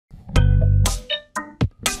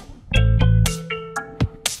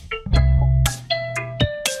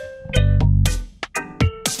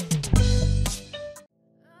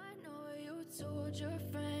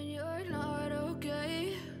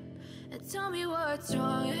me what's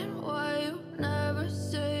wrong and why you never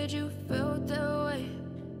said you felt that way.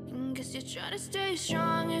 And guess you're trying to stay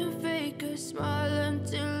strong and fake a smile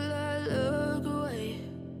until I look away.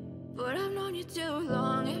 But I've known you too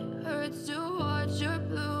long, it hurts to watch your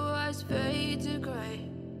blue eyes fade to gray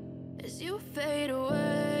as you fade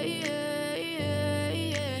away,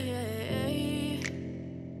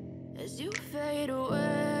 as you fade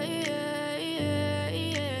away.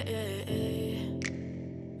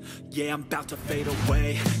 Yeah, I'm about to fade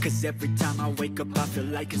away, cause every time I wake up I feel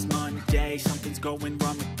like it's Monday. Something's going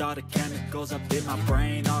wrong with all the chemicals up in my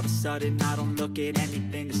brain. All of a sudden I don't look at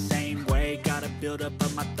anything the same way. Got a buildup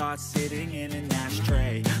of my thoughts sitting in an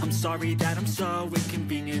ashtray. I'm sorry that I'm so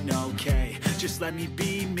inconvenient, okay. Just let me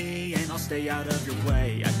be me and I'll stay out of your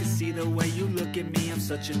way. I can see the way you look at me, I'm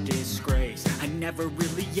such a disgrace. I never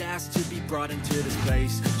really asked to be brought into this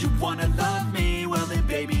place. You wanna love me? Well then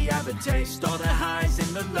baby I have a taste. All the highs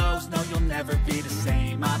and the lows, no you'll never be the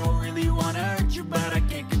same. I don't really wanna hurt you but I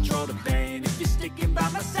can't control the pain. If you're sticking by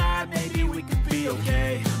my side maybe we could be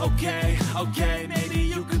okay. Okay, maybe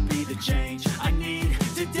you could be the change I need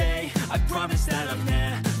today. I promise that I've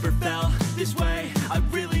never felt this way. I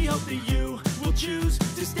really hope that you will choose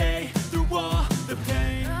to stay through all the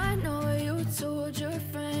pain. I know you told your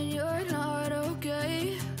friend you're not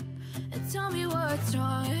okay, and tell me what's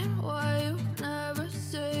wrong and why you never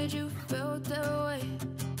said you felt that way.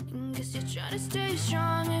 And guess you're trying to stay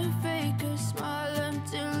strong and fake a smile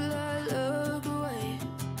until I look away.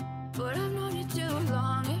 But I've known you too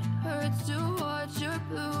long, it hurts to watch your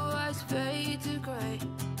blue eyes fade to gray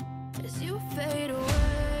as you fade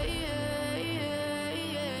away,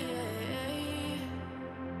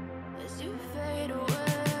 as you fade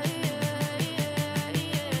away,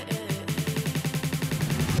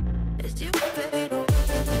 as you fade away.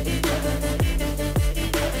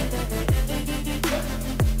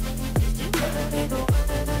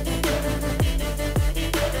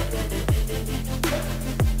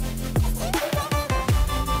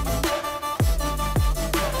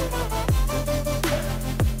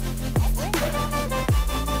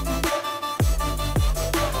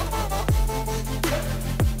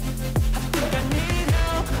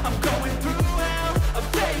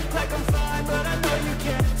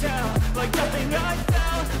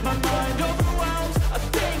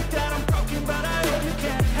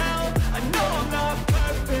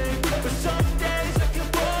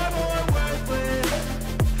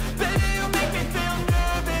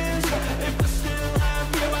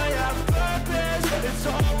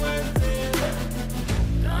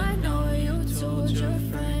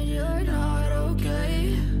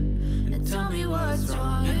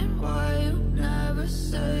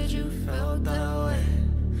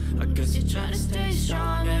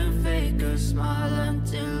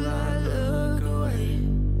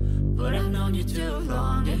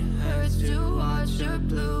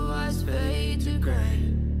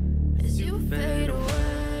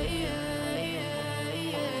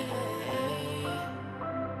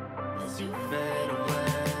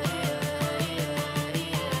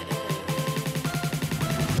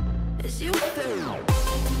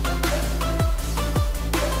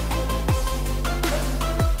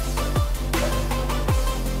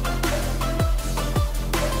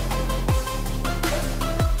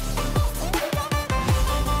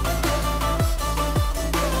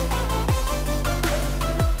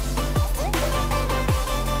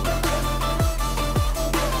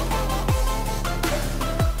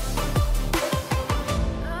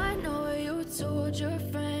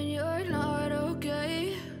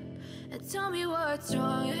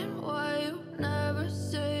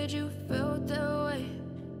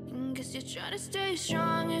 Trying to stay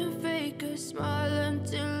strong and fake a smile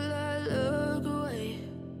until I look away.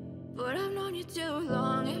 But I've known you too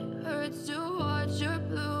long, it hurts to watch your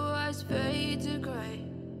blue eyes fade to gray.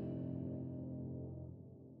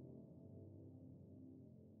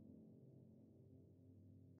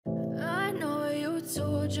 I know you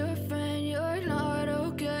told your friend you're not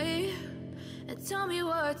okay, and tell me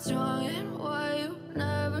what's wrong and why you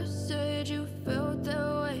never said you felt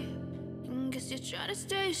that way. Guess you're trying to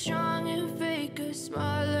stay strong and fake a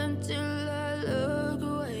smile until I look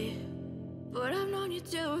away. But I've known you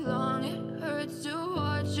too long, it hurts to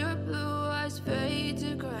watch your blue eyes fade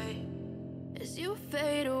to gray as you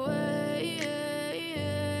fade away.